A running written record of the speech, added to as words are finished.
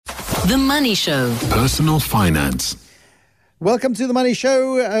The Money Show. Personal finance. Welcome to The Money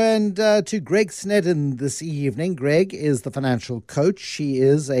Show and to Greg Snedden this evening. Greg is the financial coach. He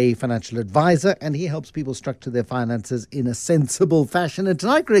is a financial advisor and he helps people structure their finances in a sensible fashion. And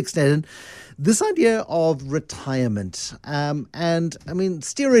tonight, Greg Snedden, this idea of retirement and I mean,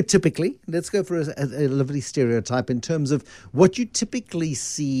 stereotypically, let's go for a lovely stereotype in terms of what you typically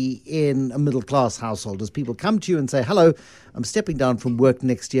see in a middle-class household as people come to you and say, hello, I'm stepping down from work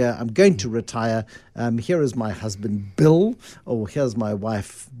next year. I'm going to retire. Here is my husband, Bill, or here's my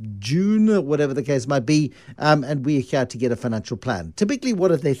wife, June, or whatever the case might be. And we're here to get a financial plan. Typically,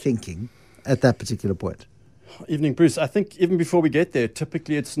 what are they thinking at that particular point? Evening, Bruce. I think even before we get there,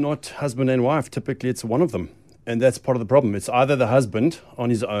 typically it's not husband and wife. Typically it's one of them. And that's part of the problem. It's either the husband on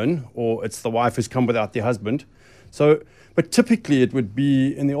his own or it's the wife who's come without the husband. But typically it would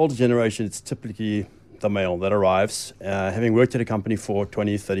be, in the older generation, it's typically the male that arrives, having worked at a company for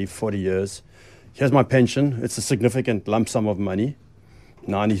 20, 30, 40 years. Here's my pension. It's a significant lump sum of money.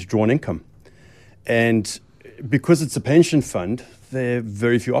 Now I need to draw an income. And because it's a pension fund, there are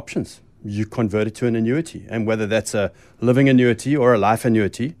very few options. You convert it to an annuity. And whether that's a living annuity or a life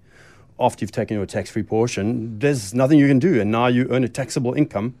annuity, after you've taken your tax-free portion, there's nothing you can do. And now you earn a taxable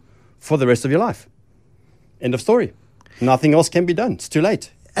income for the rest of your life. End of story. Nothing else can be done. It's too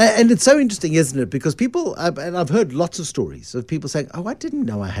late. And it's so interesting, isn't it? Because people, and I've heard lots of stories of people saying, oh, I didn't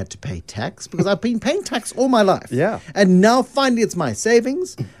know I had to pay tax because I've been paying tax all my life. Yeah. And now finally it's my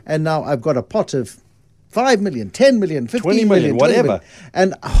savings. And now I've got a pot of 5 million, 10 million, 15 20 million, whatever. million.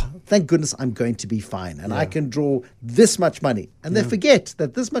 And thank goodness I'm going to be fine. And I can draw this much money. And they forget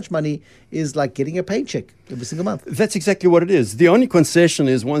that this much money is like getting a paycheck every single month. That's exactly what it is. The only concession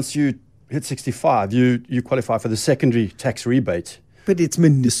is once you hit 65, you qualify for the secondary tax rebate. But it's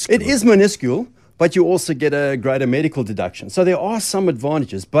minuscule. It is minuscule, but you also get a greater medical deduction. So there are some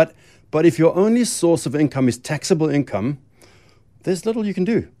advantages. But if your only source of income is taxable income, there's little you can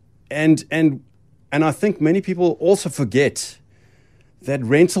do. And I think many people also forget that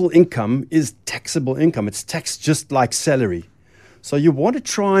rental income is taxable income. It's taxed just like salary. So you want to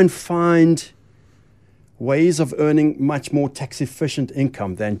try and find ways of earning much more tax-efficient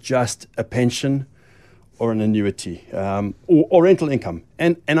income than just a pension or an annuity or rental income.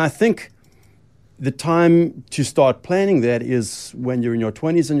 And I think the time to start planning that is when you're in your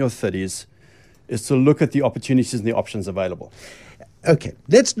 20s and your 30s, is to look at the opportunities and the options available. Okay,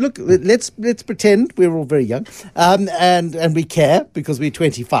 let's pretend we're all very young, and we care because we're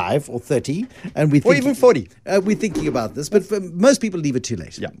 25 or 30, and or even 40. We're thinking about this, but for most people leave it too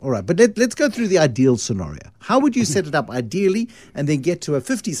late. Yeah. All right, but let's go through the ideal scenario. How would you set it up ideally, and then get to a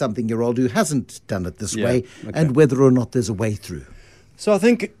 50-something-year-old who hasn't done it this way, and whether or not there's a way through? So I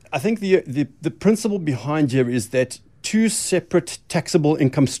think the principle behind here is that two separate taxable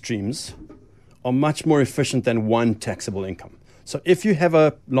income streams are much more efficient than one taxable income. So if you have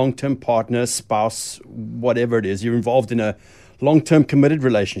a long-term partner, spouse, whatever it is, you're involved in a long-term committed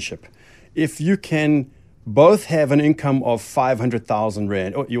relationship, if you can both have an income of 500,000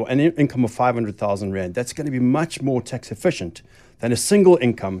 Rand, or an income of 500,000 Rand, that's going to be much more tax efficient than a single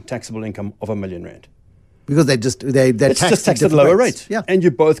income, taxable income of R1 million. Because they're it's just taxed at a lower rate. Yeah. And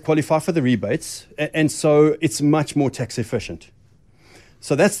you both qualify for the rebates, and so it's much more tax efficient.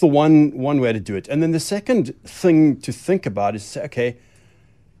 So that's the one way to do it. And then the second thing to think about is, okay,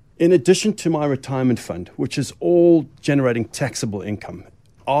 in addition to my retirement fund, which is all generating taxable income,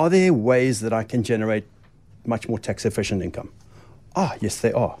 are there ways that I can generate much more tax efficient income? Yes,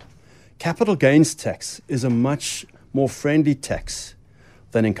 there are. Capital gains tax is a much more friendly tax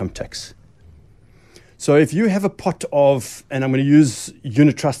than income tax. So if you have a pot of, and I'm going to use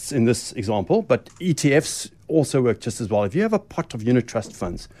unit trusts in this example, but ETFs also work just as well. If you have a pot of unit trust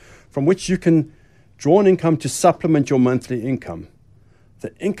funds from which you can draw an income to supplement your monthly income,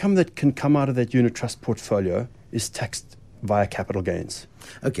 the income that can come out of that unit trust portfolio is taxed via capital gains.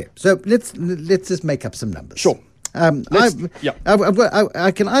 Okay, so let's just make up some numbers. Sure.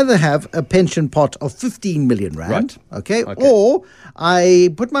 I can either have a pension pot of 15 million Rand, right. Okay, or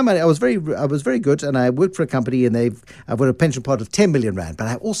I put my money. I was very good, and I worked for a company, and I've got a pension pot of 10 million Rand. But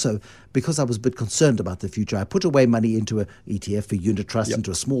I also, because I was a bit concerned about the future, I put away money into a ETF, a unit trust, into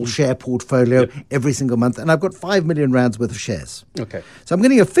a small share portfolio every single month, and I've got 5 million Rands worth of shares. Okay, so I'm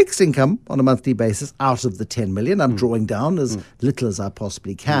getting a fixed income on a monthly basis out of the 10 million. I'm drawing down as little as I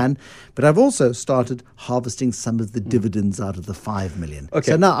possibly can, but I've also started harvesting some of the dividends out of the 5 million. Okay.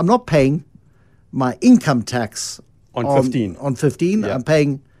 So now I'm not paying my income tax on 15. On 15, Yeah. I'm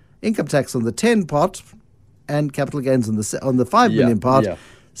paying income tax on the 10 pot and capital gains on the 5 million part. Yeah.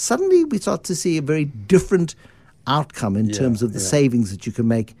 Suddenly we start to see a very different outcome in terms of the savings that you can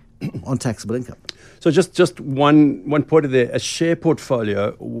make on taxable income. So just one point of there, a share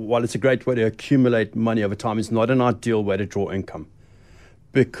portfolio, while it's a great way to accumulate money over time, is not an ideal way to draw income,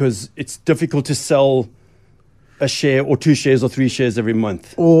 because it's difficult to sell a share or 2 shares or 3 shares every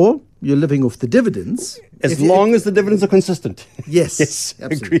month. Or you're living off the dividends. As long as the dividends are consistent. Yes, yes,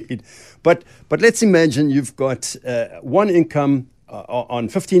 absolutely. Agreed. But let's imagine you've got one income on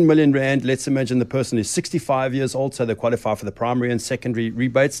 15 million rand. Let's imagine the person is 65 years old, so they qualify for the primary and secondary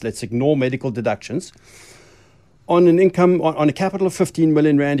rebates. Let's ignore medical deductions. On an income, on a capital of 15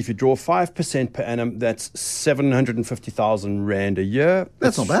 million rand, if you draw 5% per annum, that's 750,000 rand a year.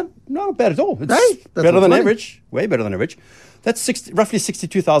 That's not bad. Not bad at all. It's Hey, that's better not than funny. average. Way better than average. That's roughly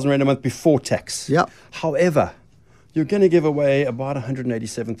 62,000 rand a month before tax. Yeah. However, you're going to give away about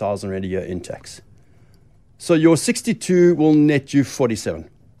 187,000 rand a year in tax. So your 62 will net you 47.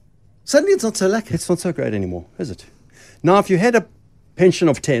 Suddenly it's not so lucky. It's not so great anymore, is it? Now, if you had a pension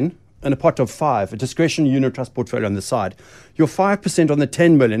of 10 and a pot of 5, a discretionary unit trust portfolio on the side, your 5% on the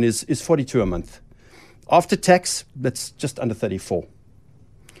 10 million is 42 a month. After tax, that's just under 34.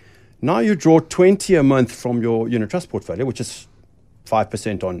 Now you draw 20 a month from your unit trust portfolio, which is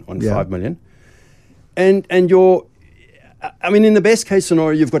 5% on 5 million. And your, I mean, in the best case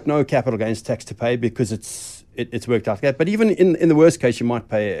scenario, you've got no capital gains tax to pay because it's worked out like that. But even in the worst case, you might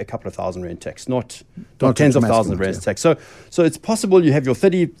pay a couple of thousand rand tax, not tens of thousands of rands tax. So it's possible you have your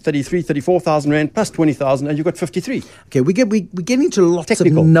 30, 33, 34,000 rand plus 20,000 and you've got 53. Okay, we get into lots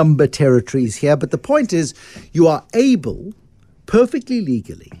Technical. of number territories here, but the point is you are able, perfectly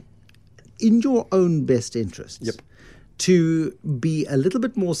legally, in your own best interests, to be a little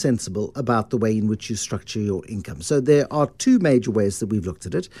bit more sensible about the way in which you structure your income. So there are 2 major ways that we've looked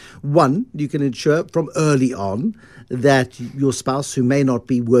at it. One, you can ensure from early on that your spouse, who may not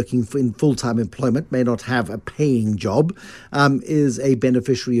be working in full-time employment, may not have a paying job, is a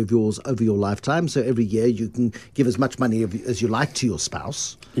beneficiary of yours over your lifetime. So every year you can give as much money as you like to your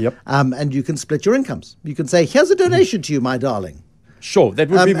spouse. And you can split your incomes. You can say, here's a donation to you, my darling. Sure, that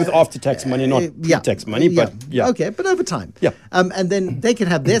would be with after-tax money, not pre-tax money, but yeah. Okay, but over time. Yeah. And then they can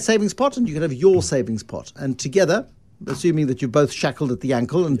have their savings pot and you can have your savings pot. And together, assuming that you're both shackled at the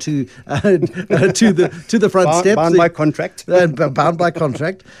ankle and to the front steps. Bound by contract. Bound by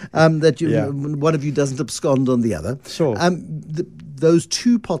contract, that one of you doesn't abscond on the other. Sure. Those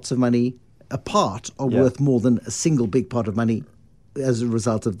 2 pots of money apart are worth more than a single big pot of money as a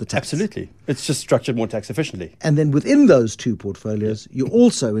result of the tax. Absolutely. It's just structured more tax efficiently. And then within those 2 portfolios, you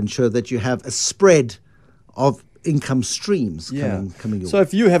also ensure that you have a spread of income streams coming your So way.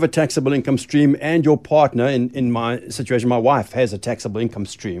 if you have a taxable income stream and your partner, in my situation, my wife has a taxable income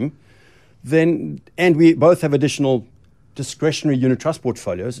stream, then, and we both have additional discretionary unit trust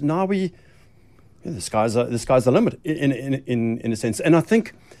portfolios, now the sky's the limit in a sense. And I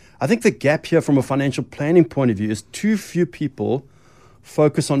think the gap here from a financial planning point of view is too few people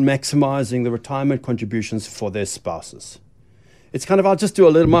focus on maximizing the retirement contributions for their spouses. It's kind of, I'll just do a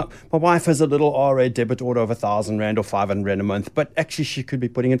little, my wife has a little RA debit order of 1,000 rand or 500 rand a month, but actually she could be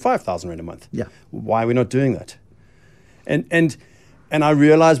putting in 5,000 rand a month. Yeah. Why are we not doing that? And I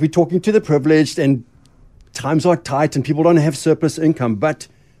realize we're talking to the privileged and times are tight and people don't have surplus income, but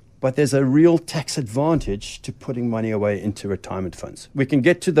there's a real tax advantage to putting money away into retirement funds. We can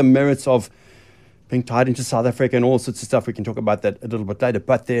get to the merits of being tied into South Africa and all sorts of stuff. We can talk about that a little bit later,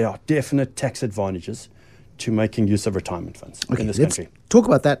 but there are definite tax advantages to making use of retirement funds in this country. Let's talk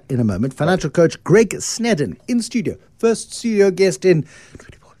about that in a moment. Financial coach Greg Snedden in studio. First studio guest in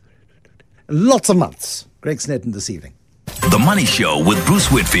lots of months. Greg Snedden this evening. The Money Show with Bruce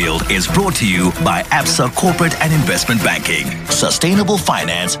Whitfield is brought to you by Absa Corporate and Investment Banking. Sustainable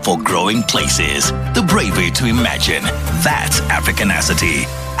finance for growing places. The brave way to imagine. That's Africanacity.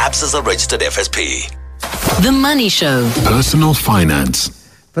 Absa's a registered FSP. The Money Show. Personal finance.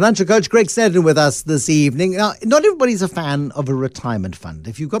 Financial coach Greg Snedden with us this evening. Now, not everybody's a fan of a retirement fund.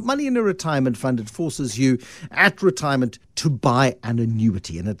 If you've got money in a retirement fund, it forces you at retirement to buy an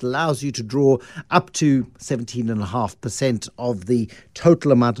annuity, and it allows you to draw up to 17.5% of the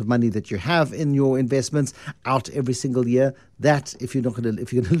total amount of money that you have in your investments out every single year. That, if you're going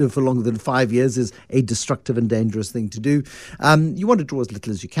to live for longer than 5 years, is a destructive and dangerous thing to do. You want to draw as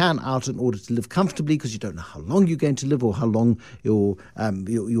little as you can out in order to live comfortably, because you don't know how long you're going to live or how long the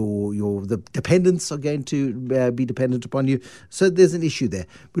dependents are going to be dependent upon you. So there's an issue there.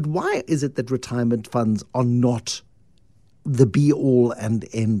 But why is it that retirement funds are not the be-all and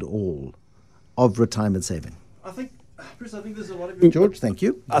end-all of retirement saving? Bruce, I think there's a lot of... George, thank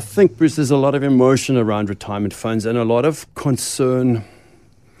you. I think, Bruce, there's a lot of emotion around retirement funds and a lot of concern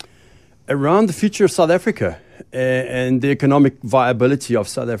around the future of South Africa. and the economic viability of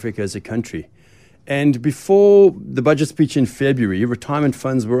South Africa as a country. And before the budget speech in February, retirement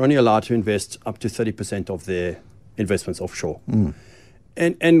funds were only allowed to invest up to 30% of their investments offshore.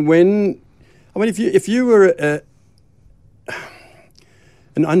 And when, if you were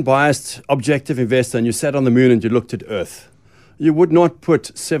an unbiased, objective investor and you sat on the moon and you looked at Earth, you would not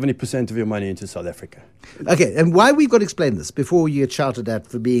put 70% of your money into South Africa. Okay, and why we've got to explain this before you get shouted at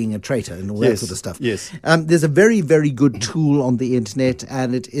for being a traitor and all that sort of stuff. Yes. There's a very, very good tool on the internet,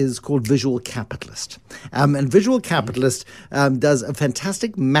 and it is called Visual Capitalist. And Visual Capitalist does a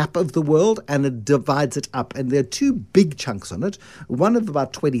fantastic map of the world, and it divides it up. And there are two big chunks on it, one of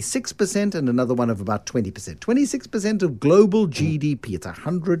about 26% and another one of about 20%. 26% of global GDP. It's a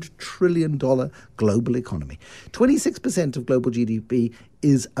 $100 trillion global economy. 26% of global GDP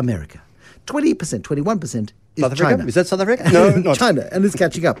is America. 20%, 21% is South Africa? China. Is that South Africa? No, not China, and it's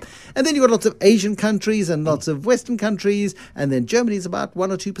catching up. And then you've got lots of Asian countries and lots of Western countries, and then Germany's about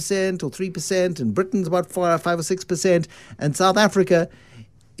 1 or 2% or 3%, and Britain's about 5 or 6%, and South Africa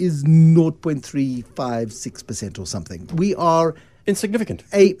is 0.356% or something. We are insignificant.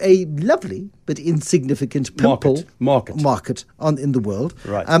 A lovely but insignificant pimple market in the world.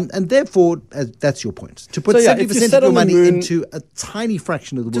 Right. And therefore, that's your point. To put 70% of your money into a tiny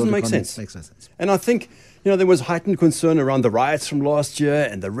fraction of the world doesn't make economy sense. Makes no sense. And I think, there was heightened concern around the riots from last year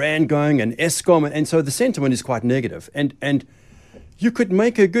and the Rand going and Eskom, and so the sentiment is quite negative. And you could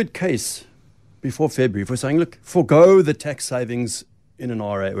make a good case before February for saying, look, forgo the tax savings in an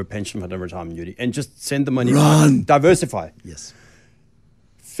RA or pension fund and retirement annuity and just send the money out, diversify. Yes.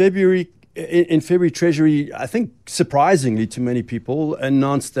 In February, Treasury, I think surprisingly to many people,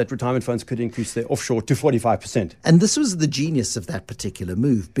 announced that retirement funds could increase their offshore to 45%. And this was the genius of that particular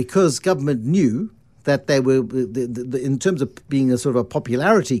move, because government knew that they were, in terms of being a sort of a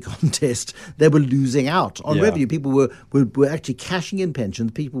popularity contest, they were losing out on revenue. People were actually cashing in pensions.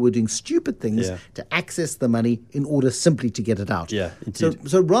 People were doing stupid things to access the money in order simply to get it out. Yeah, indeed.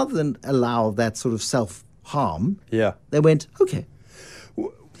 So rather than allow that sort of self-harm, they went, okay,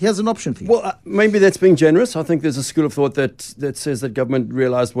 here's an option for you. Well, maybe that's being generous. I think there's a school of thought that says that government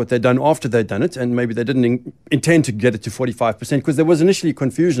realized what they'd done after they'd done it, and maybe they didn't intend to get it to 45%, because there was initially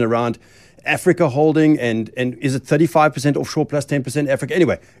confusion around Africa holding and is it 35% offshore plus 10% Africa?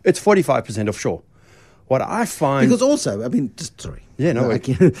 Anyway, it's 45% offshore. What I find... Because also, sorry. Yeah, no.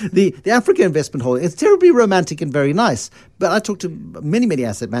 The Africa investment holding, it's terribly romantic and very nice, but I talked to many, many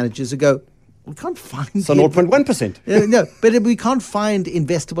asset managers who go, we can't find... So 0.1%. No, but we can't find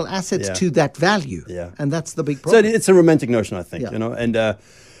investable assets to that value. Yeah. And that's the big problem. So it's a romantic notion, I think,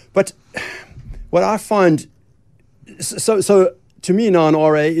 but what I find... So to me now, an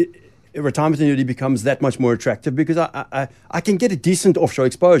RA... retirement annuity becomes that much more attractive because I can get a decent offshore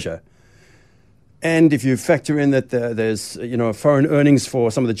exposure. And if you factor in that there's foreign earnings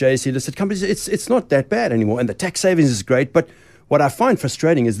for some of the JSE listed companies, it's not that bad anymore. And the tax savings is great. But what I find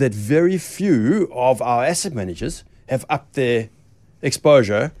frustrating is that very few of our asset managers have upped their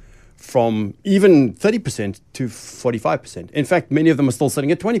exposure from even 30% to 45%. In fact, many of them are still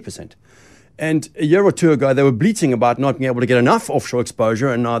sitting at 20%. And a year or two ago, they were bleating about not being able to get enough offshore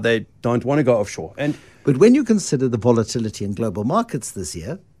exposure, and now they don't want to go offshore. But when you consider the volatility in global markets this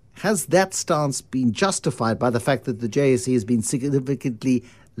year, has that stance been justified by the fact that the JSE has been significantly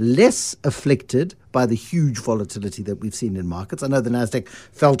less afflicted by the huge volatility that we've seen in markets? I know the Nasdaq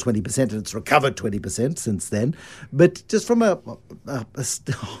fell 20% and it's recovered 20% since then. But just from a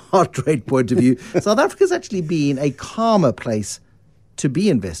heart rate point of view, South Africa's actually been a calmer place to be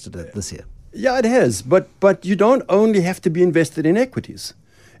invested in this year. Yeah, it has. But you don't only have to be invested in equities,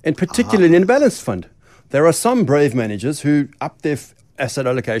 and particularly in a balanced fund. There are some brave managers who up their asset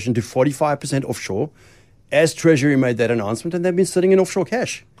allocation to 45% offshore, as Treasury made that announcement, and they've been sitting in offshore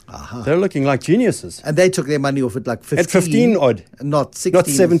cash. They're looking like geniuses. And they took their money off at like 15. At 15 odd. Not 16. Not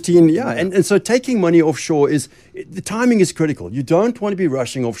 17, yeah. And so taking money offshore the timing is critical. You don't want to be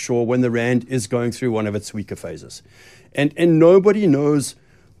rushing offshore when the Rand is going through one of its weaker phases. And nobody knows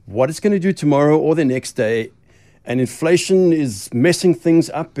what it's going to do tomorrow or the next day. And inflation is messing things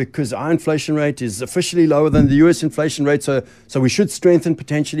up because our inflation rate is officially lower than the US inflation rate. So we should strengthen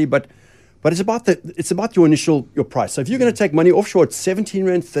potentially, but it's about your price. So if you're going to take money offshore at 17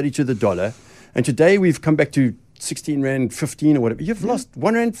 Rand 30 to the dollar, and today we've come back to 16 Rand 15 or whatever, you've lost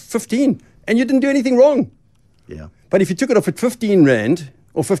 1 Rand 15 and you didn't do anything wrong. Yeah. But if you took it off at 15 Rand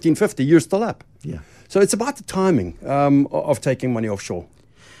or 15.50, you're still up. Yeah. So it's about the timing of taking money offshore.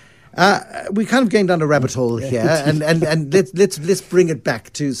 We're kind of going down a rabbit hole here, and let's bring it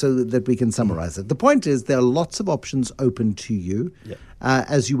back so that we can summarize it. The point is there are lots of options open to you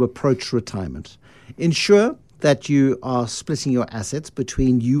as you approach retirement. Ensure that you are splitting your assets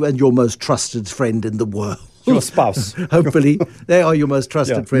between you and your most trusted friend in the world. Your spouse. Hopefully, they are your most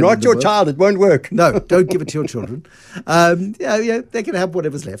trusted friend. Not in the your world. child. It won't work. No, don't give it to your children. They can have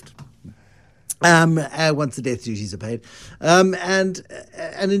whatever's left. Once the death duties are paid, and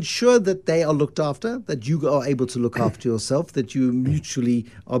ensure that they are looked after, that you are able to look after yourself, that you mutually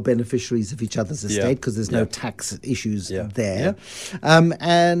are beneficiaries of each other's estate because there's no tax issues there,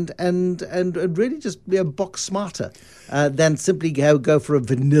 and really just be a box smarter than simply go for a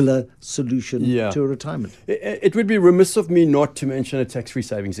vanilla solution to a retirement. It would be remiss of me not to mention a tax-free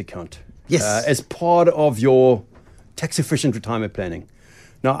savings account. Yes, as part of your tax-efficient retirement planning.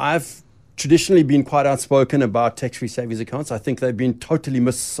 Now, I've traditionally been quite outspoken about tax-free savings accounts. I think they've been totally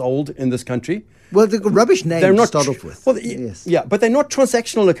missold in this country. Well, the rubbish name to start off with. Well, yes. Yeah, but they're not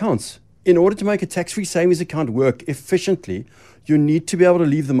transactional accounts. In order to make a tax-free savings account work efficiently, you need to be able to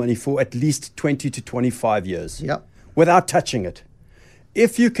leave the money for at least 20 to 25 years without touching it.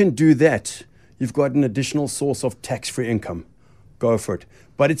 If you can do that, you've got an additional source of tax-free income. Go for it.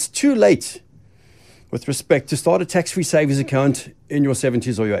 But it's too late with respect to start a tax-free savings account in your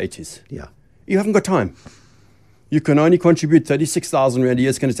 70s or your 80s. Yeah. You haven't got time. You can only contribute 36,000 Rand a year.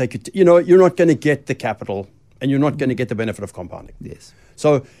 It's going to take you, you're not going to get the capital and you're not going to get the benefit of compounding. Yes.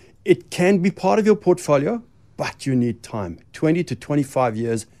 So it can be part of your portfolio, but you need time. 20 to 25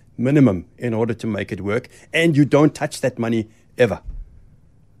 years minimum in order to make it work. And you don't touch that money ever.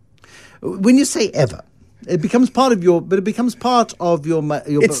 When you say ever, it becomes part of your money.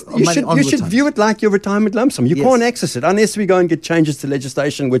 You should view it like your retirement lump sum. You can't access it unless we go and get changes to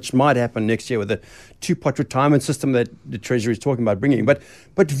legislation, which might happen next year with the two-pot retirement system that the Treasury is talking about bringing. But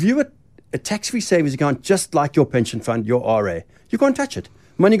view it a tax-free savings account just like your pension fund, your RA. You can't touch it.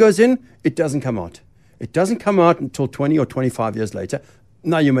 Money goes in, it doesn't come out. It doesn't come out until 20 or 25 years later.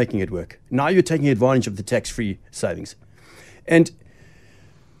 Now you're making it work. Now you're taking advantage of the tax-free savings. And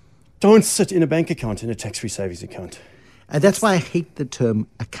don't sit in a bank account in a tax-free savings account. And that's why I hate the term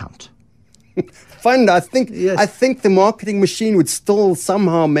account. Fund, I think the marketing machine would still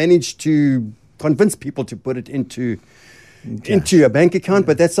somehow manage to convince people to put it into a bank account,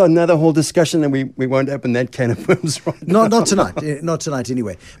 but that's another whole discussion, and we won't open that can of worms right now. Not tonight. Not tonight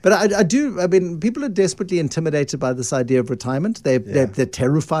anyway. But I mean, people are desperately intimidated by this idea of retirement. They're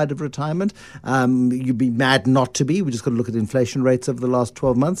terrified of retirement. You'd be mad not to be. We just got to look at inflation rates over the last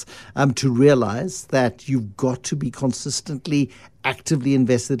 12 months to realize that you've got to be consistently actively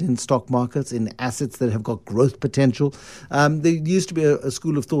invested in stock markets, in assets that have got growth potential. There used to be a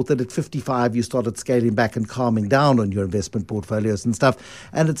school of thought that at 55 you started scaling back and calming down on your investment portfolios and stuff.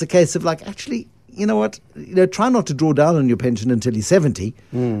 And it's a case of like, actually, you know what? Try not to draw down on your pension until you're 70,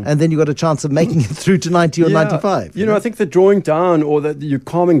 and then you've got a chance of making it through to 90 or 95. I think the drawing down or that you're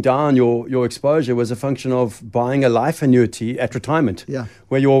calming down your exposure was a function of buying a life annuity at retirement,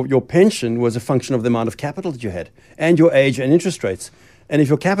 where your pension was a function of the amount of capital that you had and your age and interest rates. And if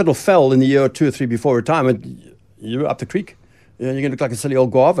your capital fell in the year or 2 or 3 before retirement, you're up the creek. You're going to look like a silly old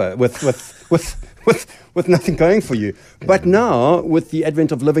guava with nothing going for you. But now, with the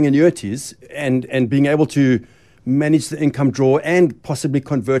advent of living annuities and being able to manage the income draw and possibly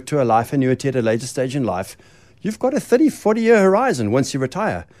convert to a life annuity at a later stage in life, you've got a 30, 40-year horizon once you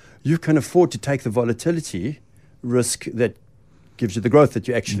retire. You can afford to take the volatility risk that gives you the growth that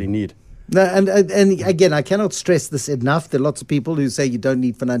you actually need. No, and again, I cannot stress this enough. There are lots of people who say you don't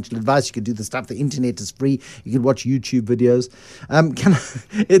need financial advice. You can do the stuff. The internet is free. You can watch YouTube videos.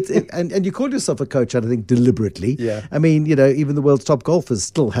 And you call yourself a coach, I think, deliberately. Yeah. I mean, even the world's top golfers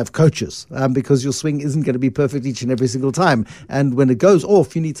still have coaches because your swing isn't going to be perfect each and every single time. And when it goes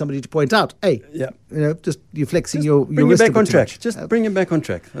off, you need somebody to point out, hey, just you're flexing your bring wrist it back on track. Just bring it back on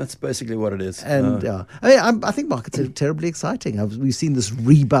track. That's basically what it is. And I think markets are terribly exciting. We've seen this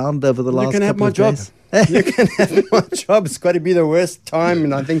rebound over the last You can have my job. You can have my job. It's got to be the worst time,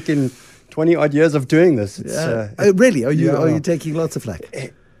 and I think in 20 odd years of doing this. Really? Are you taking lots of flack?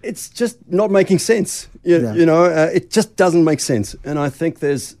 It's just not making sense. It just doesn't make sense. And I think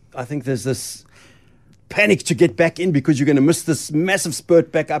there's this panic to get back in because you're going to miss this massive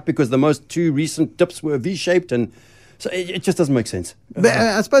spurt back up because the most two recent dips were V-shaped, and so it just doesn't make sense. But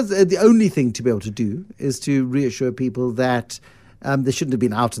I suppose the only thing to be able to do is to reassure people that they shouldn't have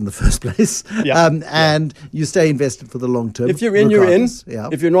been out in the first place. And you stay invested for the long term. If you're in, you're in. Yeah.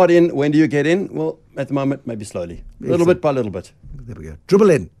 If you're not in, when do you get in? Well, at the moment, maybe slowly. Little bit by little bit. There we go.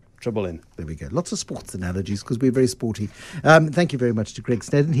 Dribble in. There we go. Lots of sports analogies because we're very sporty. Thank you very much to Greg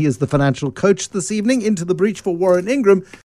Sneddon. He is the financial coach this evening. Into the breach for Warren Ingram.